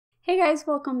Hey guys,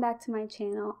 welcome back to my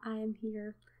channel. I am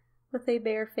here with a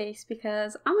bare face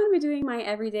because I'm going to be doing my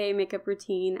everyday makeup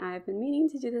routine. I've been meaning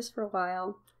to do this for a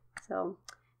while, so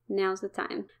now's the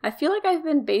time. I feel like I've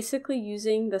been basically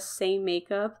using the same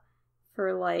makeup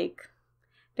for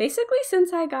basically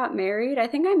since I got married. I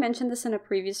think I mentioned this in a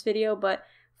previous video, but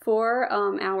for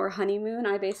our honeymoon,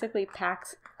 I basically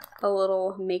packed a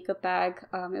little makeup bag.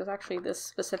 It was actually this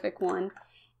specific one,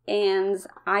 and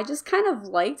I just kind of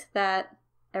liked that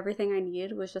everything I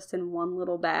needed was just in one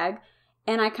little bag,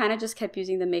 and I kind of just kept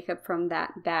using the makeup from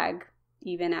that bag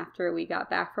even after we got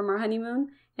back from our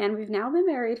honeymoon. And we've now been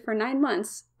married for 9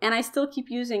 months, and I still keep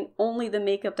using only the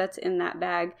makeup that's in that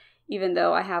bag, even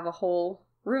though I have a whole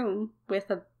room with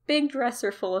a big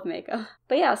dresser full of makeup.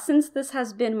 But yeah, since this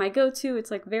has been my go-to,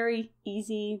 it's like very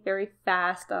easy, very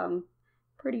fast,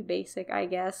 pretty basic, I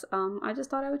guess. I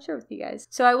just thought I would share with you guys.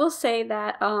 So I will say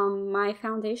that my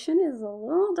foundation is a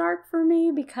little dark for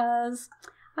me because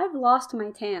I've lost my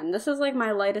tan. This is like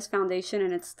my lightest foundation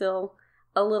and it's still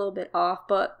a little bit off,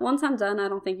 but once I'm done, I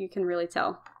don't think you can really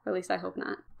tell, or at least I hope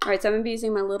not. Alright, so I'm going to be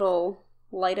using my little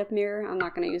light up mirror. I'm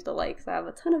not going to use the light because I have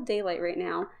a ton of daylight right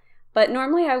now, but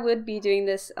normally I would be doing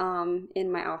this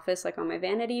in my office, like on my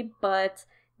vanity, but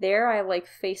there I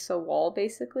face a wall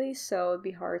basically, so it'd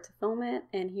be hard to film it,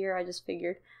 and here I just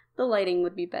figured the lighting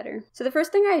would be better. So the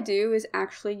first thing I do is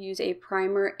actually use a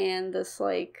primer and this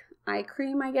eye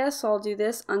cream, I guess. So I'll do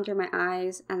this under my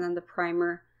eyes and then the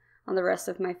primer on the rest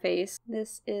of my face.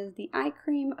 This is the eye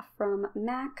cream from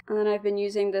MAC, and then I've been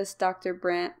using this Dr.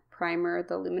 Brandt primer,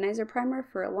 the Luminizer primer,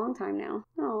 for a long time now.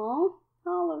 Aww.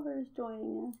 Oliver's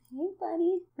joining us. Hey,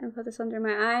 buddy. And put this under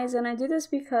my eyes. And I do this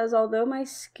because although my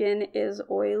skin is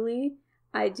oily,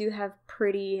 I do have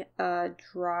pretty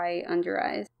dry under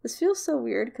eyes. This feels so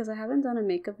weird because I haven't done a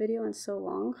makeup video in so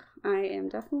long. I am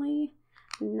definitely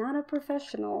not a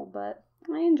professional, but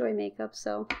I enjoy makeup,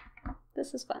 so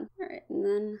this is fun. Alright, and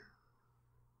then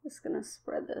just gonna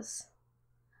spread this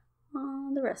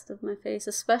on the rest of my face,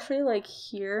 especially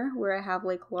here where I have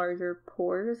larger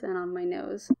pores and on my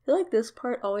nose. I feel like this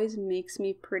part always makes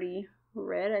me pretty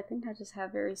red. I think I just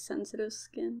have very sensitive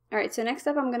skin. Alright, so next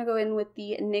up I'm gonna go in with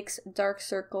the NYX Dark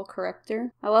Circle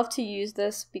Corrector. I love to use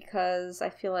this because I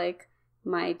feel like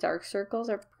my dark circles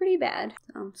are pretty bad.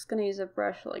 So I'm just gonna use a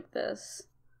brush like this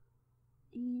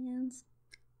and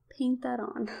paint that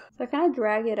on. So I kind of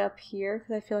drag it up here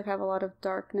because I feel like I have a lot of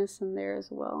darkness in there as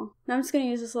well. Now I'm just going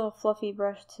to use this little fluffy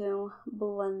brush to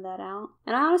blend that out.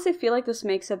 And I honestly feel like this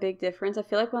makes a big difference. I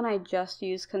feel like when I just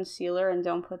use concealer and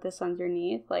don't put this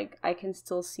underneath, I can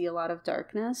still see a lot of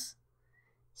darkness.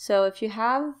 So if you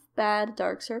have bad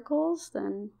dark circles,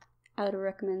 then I would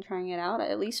recommend trying it out.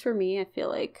 At least for me, I feel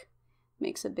like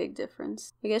makes a big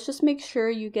difference. I guess just make sure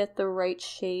you get the right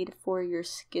shade for your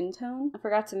skin tone. I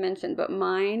forgot to mention, but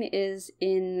mine is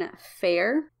in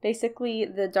fair. Basically,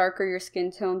 the darker your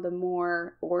skin tone, the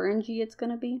more orangey it's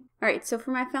gonna be. Alright, so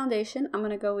for my foundation, I'm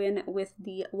gonna go in with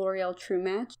the L'Oreal True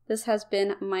Match. This has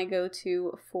been my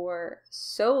go-to for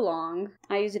so long.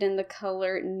 I use it in the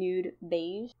color Nude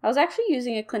Beige. I was actually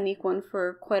using a Clinique one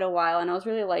for quite a while and I was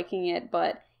really liking it,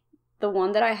 but the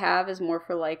one that I have is more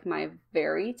for my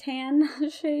very tan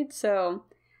shade, so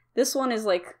this one is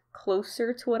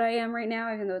closer to what I am right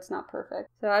now, even though it's not perfect.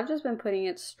 So I've just been putting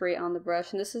it straight on the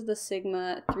brush, and this is the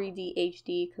Sigma 3D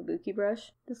HD Kabuki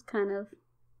brush. Just kind of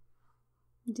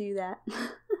do that,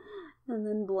 and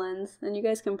then blends. And you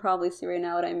guys can probably see right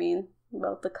now what I mean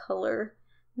about the color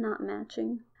not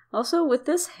matching. Also, with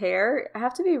this hair, I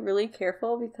have to be really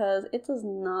careful because it does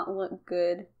not look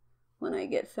good when I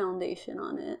get foundation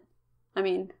on it. I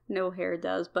mean, no hair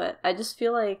does, but I just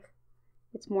feel like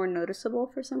it's more noticeable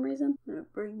for some reason. I'm gonna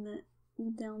bring that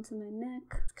down to my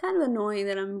neck. It's kind of annoying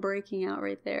that I'm breaking out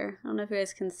right there. I don't know if you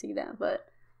guys can see that, but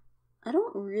I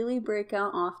don't really break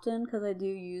out often because I do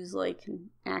use an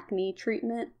acne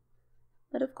treatment.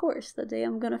 But of course, the day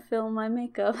I'm gonna film my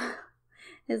makeup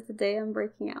is the day I'm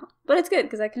breaking out. But it's good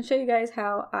because I can show you guys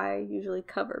how I usually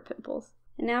cover pimples.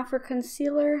 And now for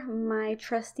concealer, my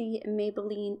trusty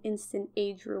Maybelline Instant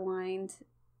Age Rewind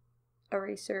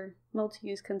Eraser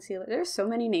Multi-Use Concealer. There's so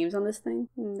many names on this thing.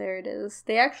 And there it is.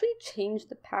 They actually changed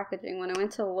the packaging. When I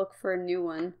went to look for a new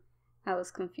one, I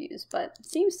was confused, but it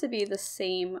seems to be the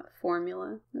same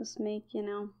formula. Just make,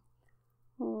 a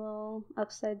little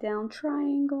upside down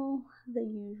triangle, the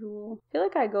usual. I feel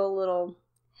like I go a little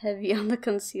heavy on the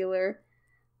concealer.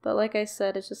 But like I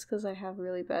said, it's just because I have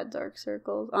really bad dark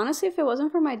circles. Honestly, if it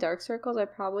wasn't for my dark circles, I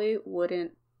probably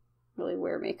wouldn't really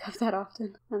wear makeup that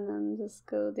often. And then just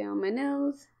go down my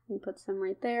nose and put some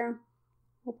right there.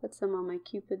 I'll put some on my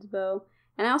Cupid's bow.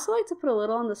 And I also like to put a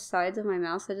little on the sides of my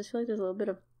mouth, so I just feel like there's a little bit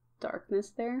of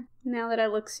darkness there. Now that I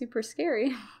look super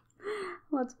scary,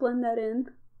 let's blend that in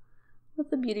with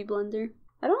the Beauty Blender.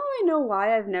 I don't really know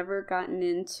why I've never gotten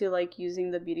into like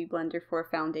using the Beauty Blender for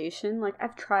foundation. Like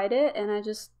I've tried it and I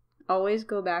just always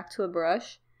go back to a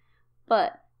brush,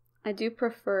 but I do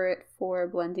prefer it for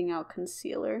blending out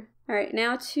concealer. Alright,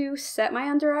 now to set my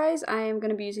under eyes, I am going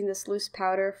to be using this loose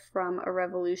powder from A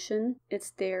Revolution.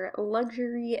 It's their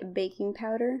luxury baking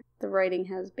powder. The writing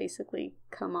has basically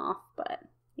come off, but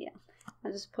yeah. I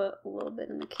just put a little bit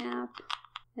in the cap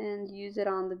and use it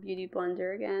on the Beauty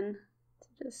Blender again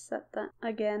to just set that.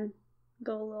 Again,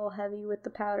 go a little heavy with the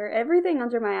powder. Everything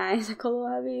under my eyes I go a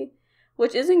little heavy,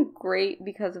 which isn't great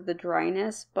because of the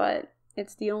dryness, but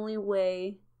it's the only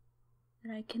way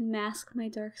that I can mask my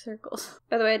dark circles.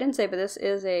 By the way, I didn't say, but this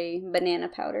is a banana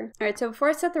powder. Alright, so before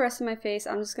I set the rest of my face,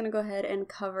 I'm just going to go ahead and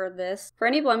cover this. For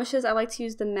any blemishes, I like to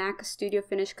use the MAC Studio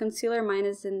Finish Concealer. Mine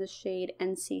is in the shade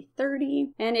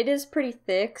NC30. And it is pretty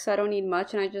thick, so I don't need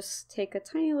much. And I just take a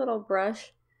tiny little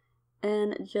brush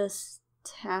and just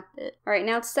tap it. Alright,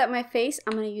 now to set my face,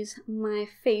 I'm going to use my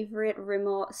favorite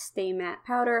Rimmel Stay Matte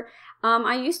powder.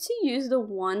 I used to use the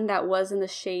one that was in the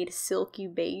shade Silky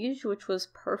Beige, which was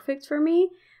perfect for me,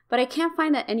 but I can't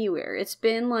find that anywhere. It's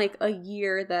been like a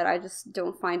year that I just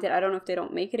don't find it. I don't know if they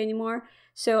don't make it anymore.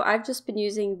 So I've just been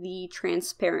using the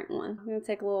transparent one. I'm going to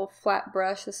take a little flat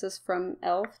brush. This is from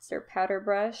e.l.f. It's their powder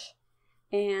brush.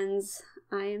 And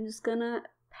I am just going to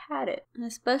pat it. I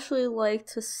especially like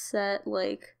to set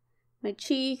like my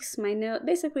cheeks, my nose,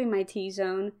 basically my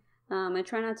T-zone. I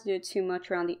try not to do it too much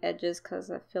around the edges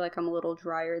because I feel like I'm a little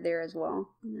drier there as well.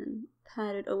 And then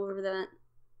pat it over that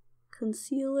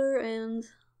concealer and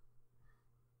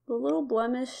the little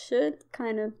blemish should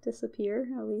kind of disappear,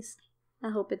 at least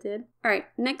I hope it did. Alright,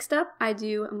 next up I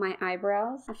do my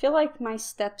eyebrows. I feel like my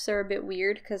steps are a bit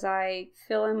weird because I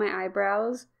fill in my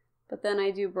eyebrows, but then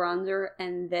I do bronzer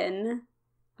and then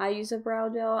I use a brow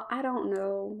gel. I don't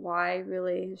know why,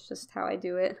 really. It's just how I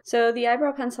do it. So the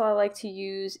eyebrow pencil I like to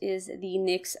use is the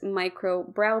NYX Micro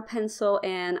Brow Pencil,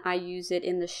 and I use it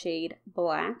in the shade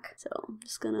Black. So I'm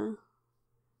just gonna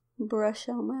brush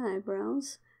out my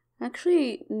eyebrows. I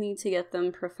actually need to get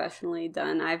them professionally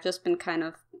done. I've just been kind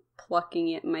of plucking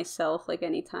it myself, like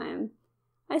anytime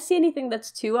I see anything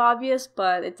that's too obvious,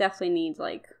 but it definitely needs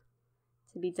like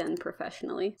to be done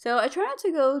professionally. So I try not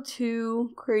to go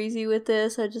too crazy with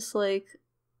this. I just like,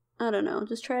 I don't know,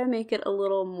 just try to make it a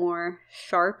little more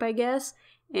sharp, I guess.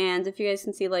 And if you guys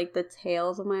can see, like the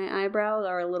tails of my eyebrows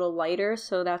are a little lighter,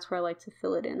 so that's where I like to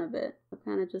fill it in a bit. I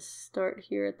kind of just start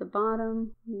here at the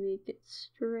bottom, make it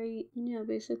straight. Yeah,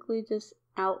 basically just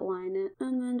outline it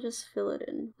and then just fill it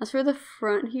in. As for the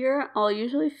front here, I'll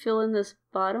usually fill in this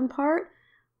bottom part,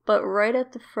 but right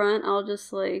at the front, I'll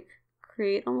just like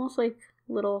create almost like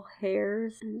little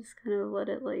hairs and just kind of let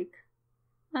it like,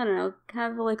 I don't know,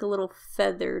 have like a little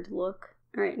feathered look.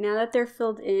 Alright, now that they're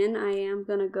filled in, I am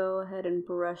gonna go ahead and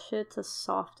brush it to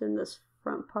soften this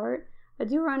front part. I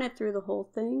do run it through the whole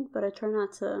thing, but I try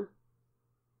not to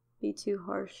be too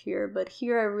harsh here. But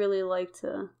here I really like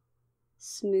to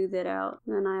smooth it out.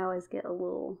 And then I always get a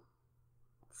little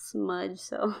smudge,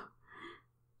 so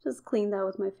just clean that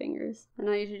with my fingers. And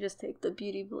I usually just take the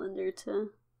Beauty Blender to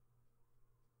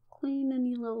clean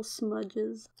any little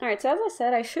smudges. Alright, so as I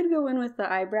said, I should go in with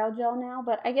the eyebrow gel now,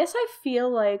 but I guess I feel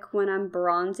like when I'm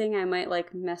bronzing, I might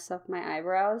like mess up my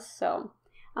eyebrows, so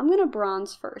I'm gonna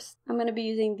bronze first. I'm gonna be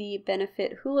using the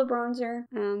Benefit Hoola Bronzer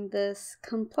and this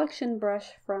complexion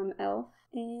brush from e.l.f.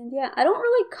 And yeah, I don't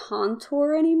really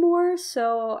contour anymore,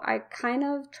 so I kind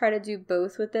of try to do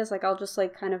both with this. Like I'll just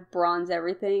like kind of bronze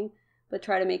everything, but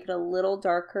try to make it a little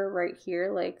darker right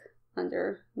here, like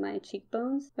under my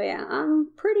cheekbones. But yeah, I'm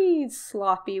pretty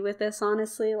sloppy with this,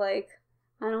 honestly. Like,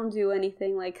 I don't do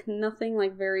anything, like, nothing,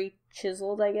 like, very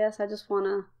chiseled, I guess. I just want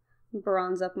to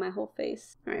bronze up my whole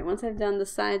face. Alright, once I've done the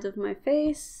sides of my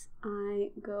face, I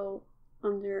go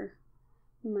under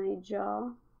my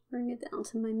jaw, bring it down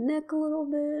to my neck a little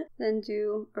bit, then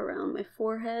do around my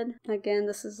forehead. Again,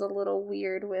 this is a little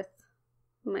weird with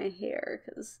my hair,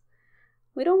 because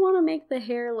we don't want to make the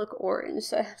hair look orange,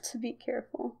 so I have to be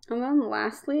careful. And then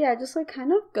lastly, I just like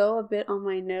kind of go a bit on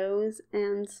my nose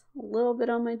and a little bit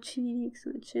on my cheeks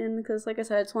and chin, because like I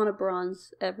said, I just want to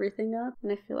bronze everything up.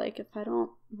 And I feel like if I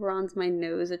don't bronze my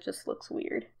nose, it just looks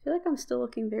weird. I feel like I'm still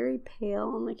looking very pale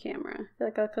on the camera. I feel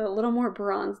like I look a little more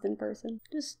bronzed in person.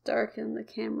 Just darken the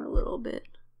camera a little bit.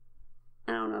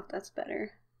 I don't know if that's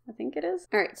better. I think it is.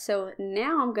 Alright, so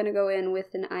now I'm going to go in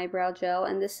with an eyebrow gel,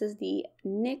 and this is the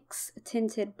NYX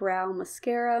Tinted Brow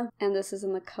Mascara, and this is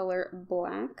in the color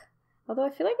Black. Although I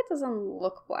feel like it doesn't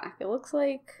look black. It looks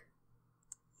like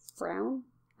brown.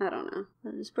 I don't know.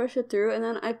 I just brush it through, and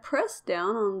then I press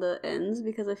down on the ends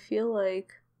because I feel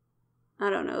like, I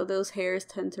don't know, those hairs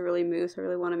tend to really move, so I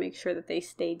really want to make sure that they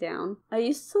stay down. I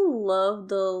used to love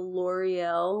the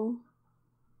L'Oreal,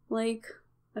 like,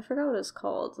 I forgot what it's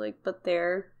called, like, but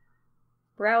their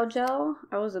brow gel.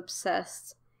 I was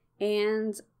obsessed,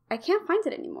 and I can't find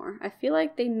it anymore. I feel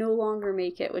like they no longer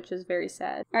make it, which is very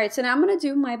sad. Alright, so now I'm going to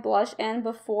do my blush, and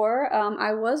before,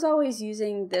 I was always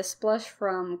using this blush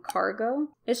from Cargo.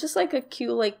 It's just like a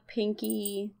cute, like,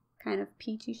 pinky, kind of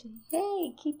peachy shade.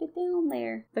 Hey, keep it down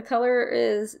there. The color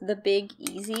is the Big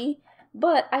Easy,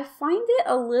 but I find it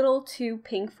a little too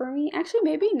pink for me. Actually,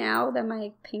 maybe now that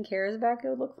my pink hair is back, it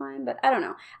would look fine, but I don't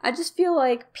know. I just feel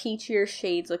like peachier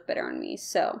shades look better on me,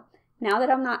 so now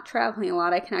that I'm not traveling a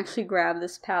lot, I can actually grab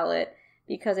this palette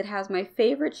because it has my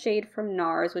favorite shade from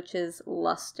NARS, which is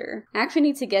Luster. I actually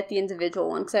need to get the individual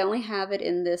one because I only have it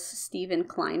in this Stephen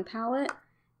Klein palette,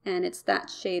 and it's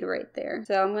that shade right there.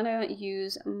 So I'm going to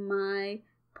use my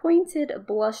pointed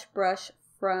blush brush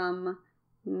from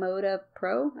Moda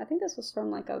Pro. I think this was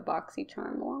from like a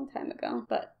BoxyCharm a long time ago,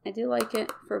 but I do like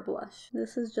it for blush.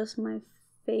 This is just my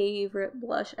favorite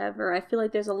blush ever. I feel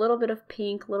like there's a little bit of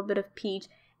pink, a little bit of peach,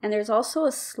 and there's also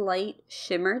a slight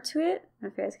shimmer to it. I don't know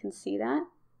if you guys can see that,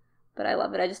 but I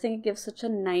love it. I just think it gives such a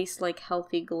nice, like,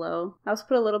 healthy glow. I also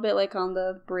put a little bit, like, on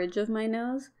the bridge of my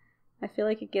nose. I feel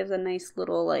like it gives a nice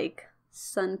little, like,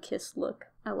 sun-kissed look.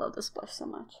 I love this blush so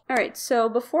much. Alright, so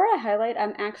before I highlight,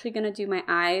 I'm actually going to do my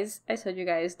eyes. I told you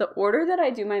guys, the order that I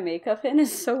do my makeup in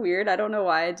is so weird. I don't know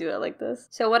why I do it like this.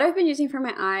 So what I've been using for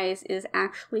my eyes is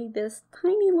actually this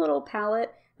tiny little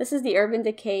palette. This is the Urban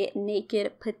Decay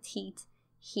Naked Petite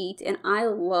Heat, and I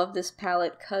love this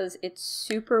palette because it's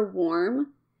super warm,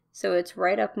 so it's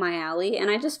right up my alley,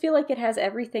 and I just feel like it has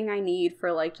everything I need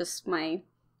for like just my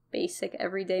basic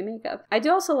everyday makeup. I do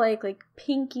also like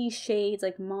pinky shades,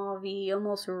 like mauve-y,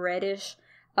 almost reddish,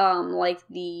 like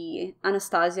the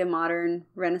Anastasia Modern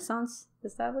Renaissance.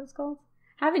 Is that what it's called?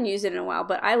 I haven't used it in a while,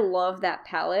 but I love that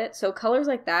palette. So colors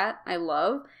like that, I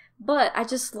love. But I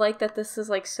just like that this is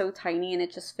like so tiny and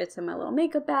it just fits in my little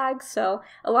makeup bag. So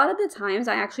a lot of the times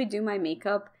I actually do my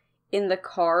makeup in the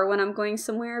car when I'm going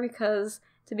somewhere because,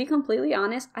 to be completely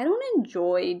honest, I don't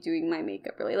enjoy doing my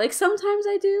makeup really. Like sometimes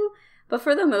I do, but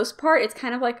for the most part it's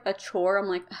kind of like a chore. I'm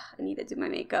like, I need to do my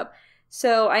makeup.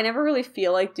 So I never really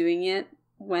feel like doing it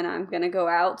when I'm gonna go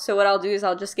out. So what I'll do is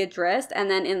I'll just get dressed,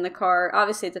 and then in the car,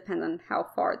 obviously it depends on how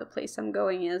far the place I'm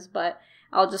going is, but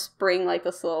I'll just bring like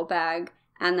this little bag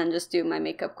and then just do my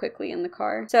makeup quickly in the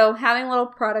car. So having little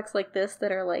products like this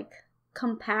that are like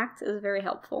compact is very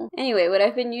helpful. Anyway, what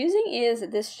I've been using is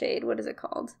this shade. What is it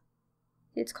called?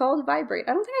 It's called Vibrate.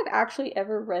 I don't think I've actually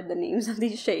ever read the names of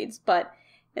these shades, but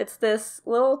it's this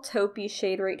little taupey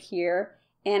shade right here.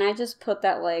 And I just put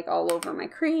that like all over my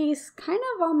crease, kind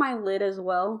of on my lid as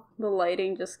well. The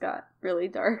lighting just got really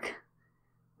dark.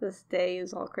 This day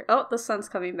is all crazy. Oh, the sun's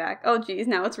coming back. Oh geez,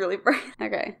 now it's really bright.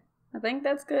 Okay, I think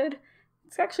that's good.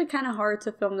 It's actually kind of hard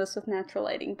to film this with natural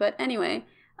lighting, but anyway.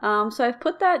 So I've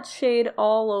put that shade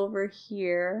all over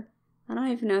here. I don't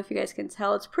even know if you guys can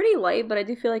tell. It's pretty light, but I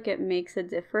do feel like it makes a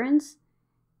difference.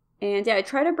 And yeah, I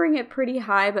try to bring it pretty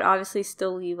high, but obviously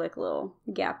still leave like a little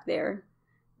gap there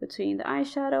between the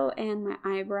eyeshadow and my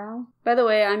eyebrow. By the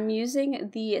way, I'm using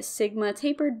the Sigma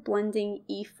Tapered Blending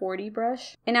E40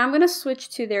 brush. And now I'm going to switch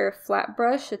to their flat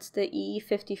brush. It's the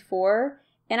E54.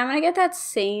 And I'm going to get that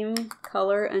same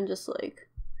color and just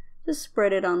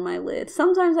spread it on my lid.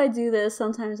 Sometimes I do this,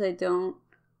 sometimes I don't.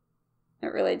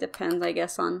 It really depends, I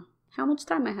guess, on how much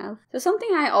time I have. So something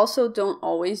I also don't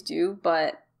always do,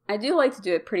 but I do like to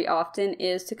do it pretty often,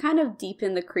 is to kind of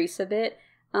deepen the crease a bit.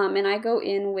 And I go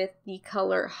in with the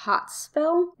color Hot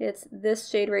Spell. It's this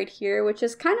shade right here, which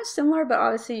is kind of similar, but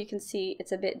obviously you can see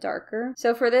it's a bit darker.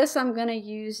 So for this, I'm going to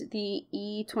use the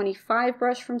E25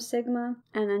 brush from Sigma,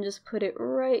 and then just put it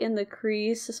right in the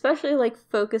crease, especially like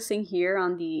focusing here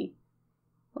on the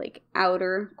like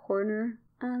outer corner,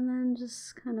 and then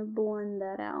just kind of blend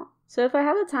that out. So if I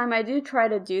have the time, I do try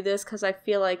to do this because I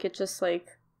feel like it just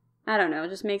like, I don't know,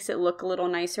 just makes it look a little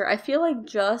nicer. I feel like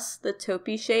just the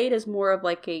taupey shade is more of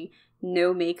like a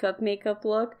no makeup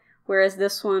look, whereas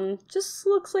this one just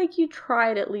looks like you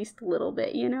tried at least a little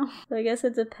bit, you know? So I guess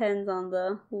it depends on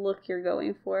the look you're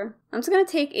going for. I'm just going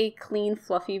to take a clean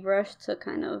fluffy brush to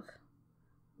kind of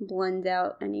blend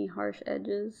out any harsh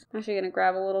edges. I'm actually going to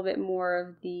grab a little bit more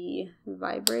of the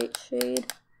Vibrate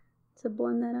shade to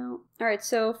blend that out. Alright,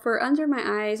 so for under my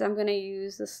eyes, I'm going to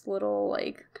use this little,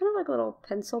 like, kind of like a little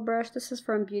pencil brush. This is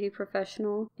from Beauty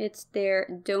Professional. It's their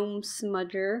Dome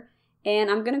Smudger.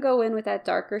 And I'm going to go in with that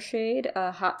darker shade,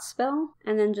 Hot Spell,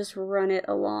 and then just run it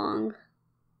along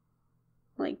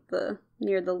like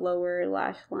near the lower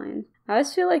lash line. I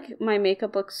always feel like my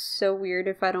makeup looks so weird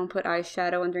if I don't put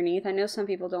eyeshadow underneath. I know some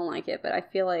people don't like it, but I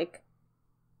feel like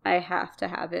I have to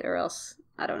have it or else,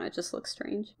 I don't know, it just looks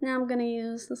strange. Now I'm gonna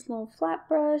use this little flat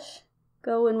brush,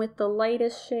 go in with the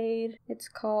lightest shade. It's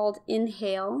called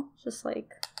Inhale, just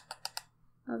like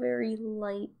a very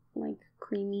light, like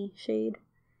creamy shade.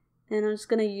 And I'm just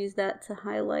gonna use that to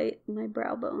highlight my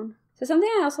brow bone. So something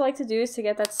I also like to do is to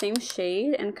get that same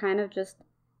shade and kind of just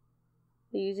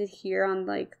use it here on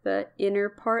like the inner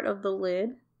part of the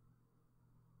lid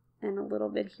and a little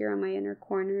bit here on my inner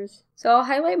corners. So I'll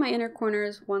highlight my inner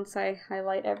corners once I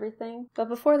highlight everything. But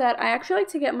before that, I actually like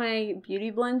to get my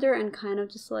beauty blender and kind of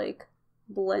just like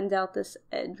blend out this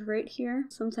edge right here.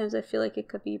 Sometimes I feel like it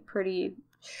could be pretty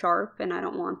sharp and I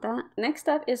don't want that. Next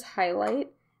up is highlight.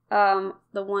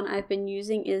 The one I've been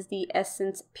using is the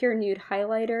Essence Pure Nude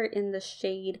Highlighter in the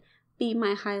shade Be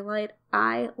My Highlight.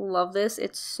 I love this.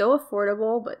 It's so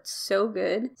affordable, but so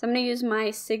good. So I'm going to use my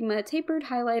Sigma Tapered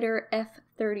Highlighter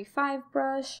F35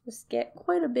 brush. Just get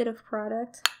quite a bit of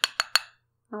product.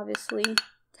 Obviously,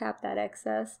 tap that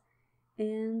excess.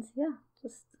 And yeah,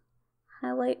 just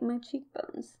highlight my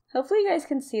cheekbones. Hopefully you guys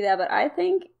can see that, but I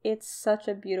think it's such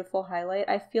a beautiful highlight.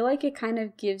 I feel like it kind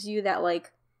of gives you that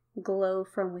like glow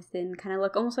from within kind of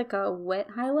look, almost like a wet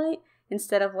highlight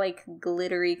instead of like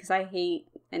glittery, because I hate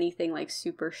anything like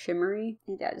super shimmery.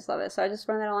 And yeah, I just love it. So I just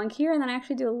run that along here and then I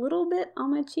actually do a little bit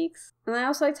on my cheeks. And I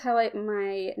also like to highlight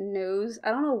my nose.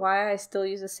 I don't know why I still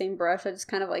use the same brush. I just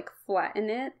kind of like flatten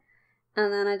it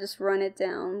and then I just run it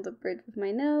down the bridge of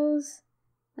my nose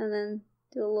and then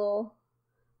do a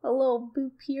little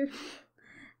boop here.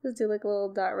 Just do like a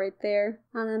little dot right there.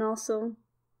 And then also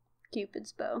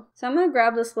Cupid's bow. So I'm going to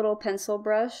grab this little pencil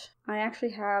brush. I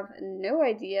actually have no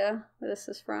idea where this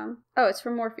is from. Oh, it's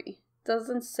from Morphe.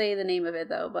 Doesn't say the name of it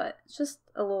though, but it's just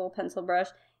a little pencil brush.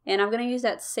 And I'm going to use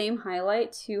that same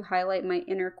highlight to highlight my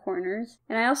inner corners.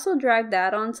 And I also drag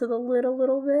that onto the lid a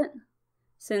little bit.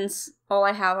 Since all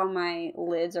I have on my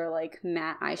lids are like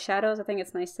matte eyeshadows, I think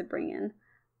it's nice to bring in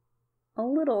a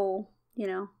little, you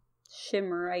know,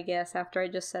 shimmer, I guess, after I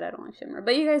just said I don't like shimmer.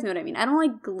 But you guys know what I mean. I don't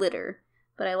like glitter,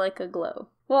 but I like a glow.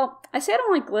 Well, I say I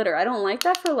don't like glitter. I don't like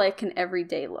that for like an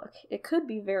everyday look. It could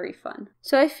be very fun.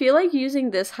 So I feel like using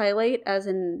this highlight as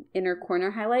an inner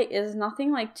corner highlight is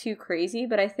nothing like too crazy,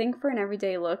 but I think for an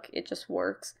everyday look, it just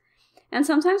works. And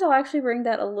sometimes I'll actually bring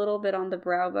that a little bit on the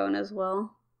brow bone as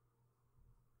well.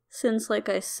 Since, like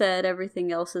I said,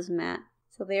 everything else is matte.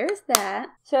 So there's that.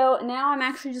 So now I'm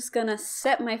actually just gonna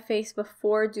set my face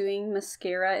before doing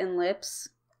mascara and lips.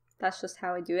 That's just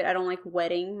how I do it. I don't like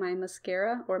wetting my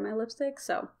mascara or my lipstick,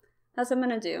 so that's what I'm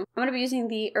gonna do. I'm gonna be using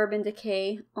the Urban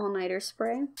Decay All-Nighter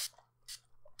Spray.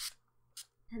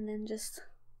 And then just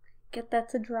get that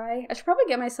to dry. I should probably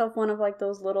get myself one of like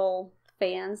those little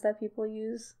fans that people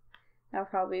use. That'll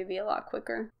probably be a lot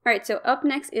quicker. Alright, so up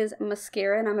next is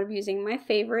mascara, and I'm going to be using my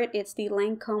favorite. It's the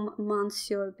Lancome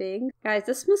Monsieur Big. Guys,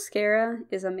 this mascara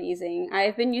is amazing.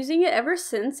 I've been using it ever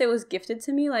since it was gifted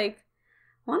to me, like,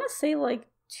 I want to say like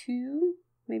 2,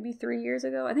 maybe 3 years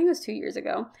ago. I think it was 2 years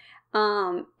ago.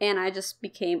 And I just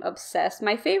became obsessed.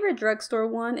 My favorite drugstore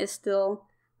one is still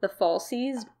the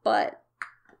Falsies, but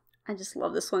I just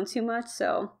love this one too much,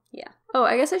 so yeah. Oh,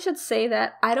 I guess I should say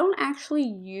that I don't actually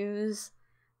use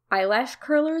eyelash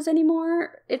curlers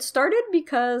anymore. It started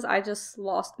because I just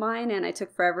lost mine and I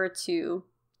took forever to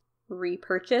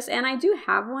repurchase, and I do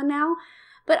have one now,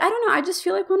 but I don't know, I just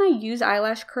feel like when I use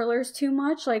eyelash curlers too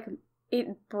much, like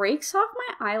it breaks off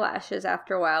my eyelashes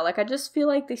after a while. Like I just feel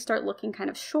like they start looking kind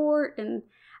of short, and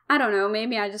I don't know,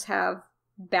 maybe I just have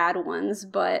bad ones,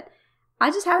 but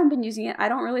I just haven't been using it. I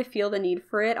don't really feel the need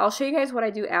for it. I'll show you guys what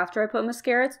I do after I put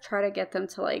mascara to try to get them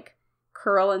to like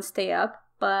curl and stay up,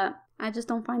 but I just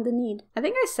don't find the need. I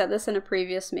think I said this in a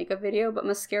previous makeup video, but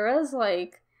mascara is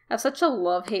like, I have such a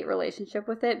love-hate relationship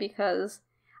with it because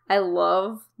I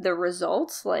love the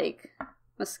results. Like,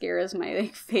 mascara is my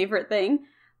like, favorite thing,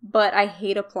 but I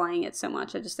hate applying it so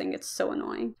much. I just think it's so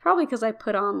annoying. Probably because I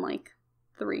put on like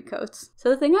 3 coats. So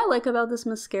the thing I like about this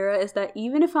mascara is that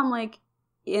even if I'm like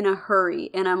in a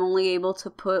hurry and I'm only able to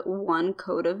put 1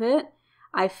 coat of it,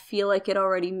 I feel like it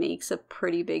already makes a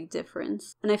pretty big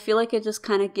difference. And I feel like it just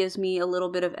kind of gives me a little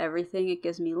bit of everything. It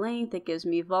gives me length, it gives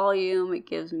me volume, it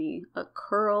gives me a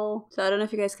curl. So I don't know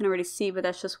if you guys can already see, but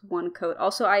that's just 1 coat.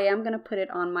 Also, I am going to put it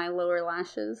on my lower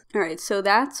lashes. Alright, so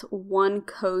that's 1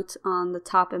 coat on the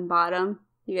top and bottom.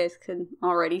 You guys can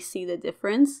already see the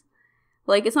difference.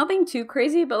 Like, it's nothing too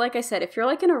crazy, but like I said, if you're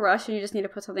like in a rush and you just need to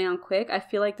put something on quick, I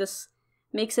feel like this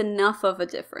makes enough of a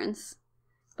difference.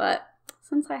 But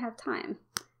since I have time,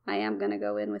 I am going to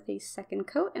go in with a second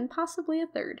coat and possibly a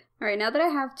third. Alright, now that I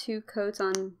have 2 coats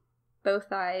on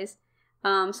both eyes,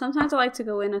 sometimes I like to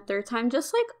go in a third time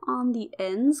just like on the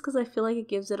ends because I feel like it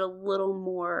gives it a little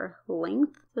more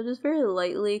length. So just very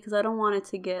lightly because I don't want it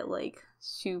to get like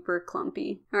super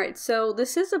clumpy. Alright, so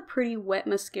this is a pretty wet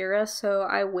mascara, so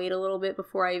I wait a little bit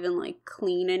before I even like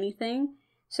clean anything.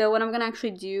 So what I'm going to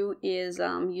actually do is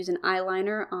use an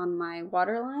eyeliner on my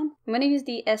waterline. I'm going to use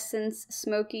the Essence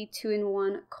Smoky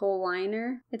 2-in-1 Kohl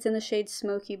Liner. It's in the shade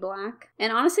Smoky Black.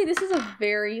 And honestly, this is a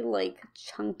very like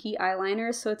chunky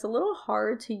eyeliner, so it's a little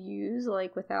hard to use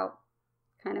like without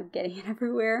kind of getting it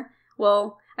everywhere.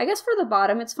 Well, I guess for the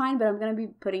bottom it's fine, but I'm going to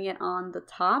be putting it on the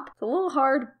top. It's a little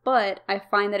hard, but I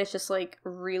find that it's just like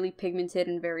really pigmented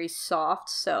and very soft,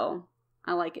 so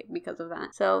I like it because of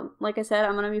that. So, like I said,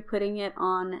 I'm going to be putting it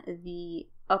on the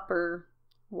upper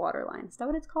waterline. Is that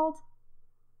what it's called?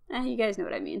 You guys know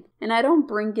what I mean. And I don't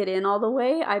bring it in all the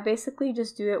way. I basically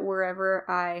just do it wherever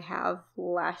I have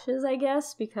lashes, I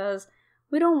guess, because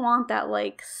we don't want that,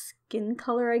 like, skin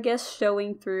color, I guess,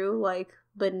 showing through, like,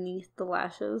 beneath the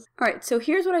lashes. Alright, so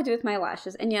here's what I do with my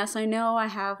lashes. And yes, I know I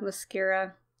have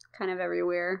mascara kind of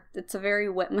everywhere. It's a very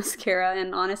wet mascara,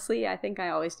 and honestly, I think I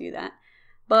always do that.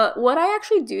 But what I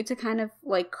actually do to kind of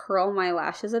like curl my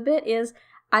lashes a bit is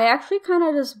I actually kind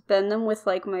of just bend them with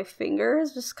like my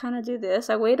fingers, just kind of do this.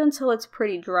 I wait until it's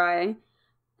pretty dry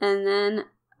and then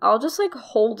I'll just like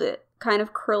hold it, kind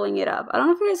of curling it up. I don't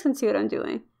know if you guys can see what I'm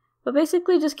doing, but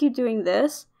basically just keep doing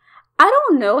this. I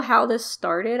don't know how this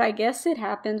started. I guess it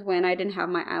happened when I didn't have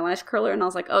my eyelash curler and I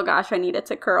was like, oh gosh, I need it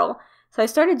to curl. So I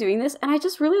started doing this and I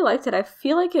just really liked it. I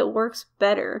feel like it works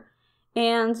better.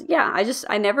 And yeah,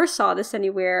 I never saw this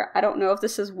anywhere. I don't know if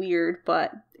this is weird,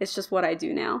 but it's just what I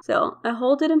do now. So I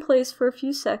hold it in place for a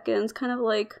few seconds, kind of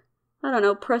like, I don't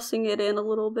know, pressing it in a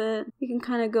little bit. You can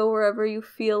kind of go wherever you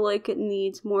feel like it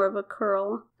needs more of a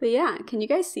curl. But yeah, can you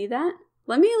guys see that?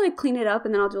 Let me like clean it up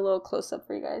and then I'll do a little close up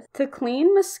for you guys. To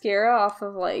clean mascara off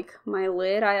of like my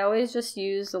lid, I always just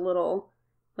use a little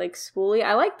like spoolie.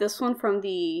 I like this one from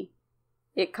the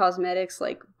It Cosmetics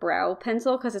like brow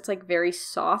pencil because it's like very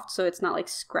soft, so it's not like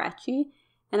scratchy,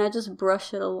 and I just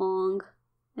brush it along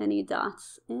any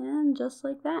dots and just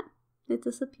like that it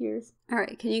disappears.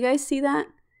 Alright, can you guys see that?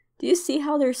 Do you see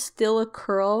how there's still a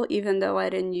curl even though I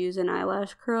didn't use an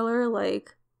eyelash curler?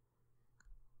 Like,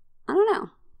 I don't know,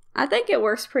 I think it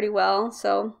works pretty well.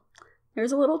 So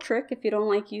there's a little trick if you don't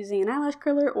like using an eyelash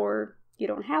curler or you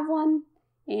don't have one.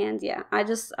 And yeah, I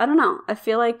don't know, I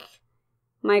feel like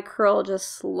my curl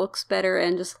just looks better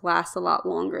and just lasts a lot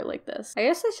longer like this. I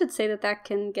guess I should say that that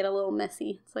can get a little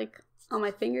messy. It's like on my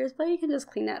fingers, but you can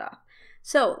just clean that off.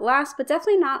 So last but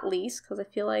definitely not least, because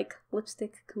I feel like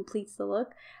lipstick completes the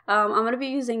look, I'm going to be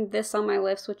using this on my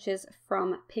lips, which is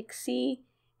from Peachy.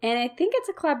 And I think it's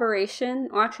a collaboration.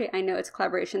 Well, actually, I know it's a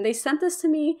collaboration. They sent this to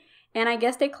me, and I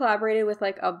guess they collaborated with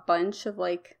like a bunch of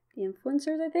like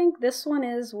influencers, I think. This one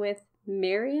is with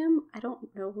Miriam. I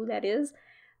don't know who that is.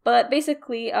 But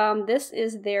basically, this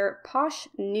is their Posh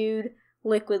Nude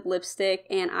Liquid Lipstick,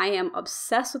 and I am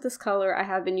obsessed with this color. I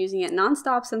have been using it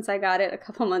nonstop since I got it a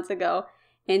couple months ago.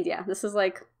 And yeah, this is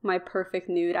like my perfect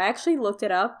nude. I actually looked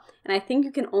it up, and I think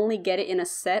you can only get it in a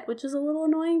set, which is a little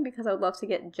annoying because I would love to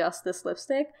get just this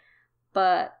lipstick.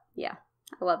 But yeah,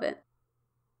 I love it.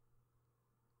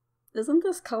 Isn't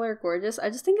this color gorgeous? I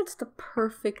just think it's the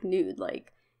perfect nude.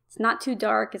 Like, it's not too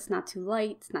dark, it's not too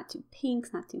light, it's not too pink,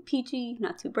 it's not too peachy,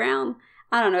 not too brown.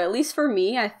 I don't know, at least for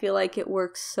me, I feel like it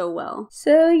works so well.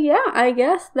 So yeah, I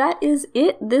guess that is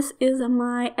it. This is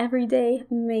my everyday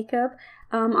makeup.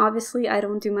 Obviously, I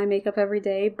don't do my makeup every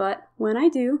day, but when I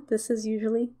do, this is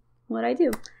usually what I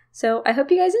do. So I hope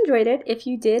you guys enjoyed it. If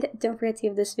you did, don't forget to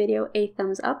give this video a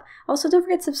thumbs up. Also, don't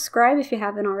forget to subscribe if you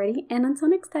haven't already, and until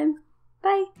next time,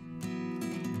 bye!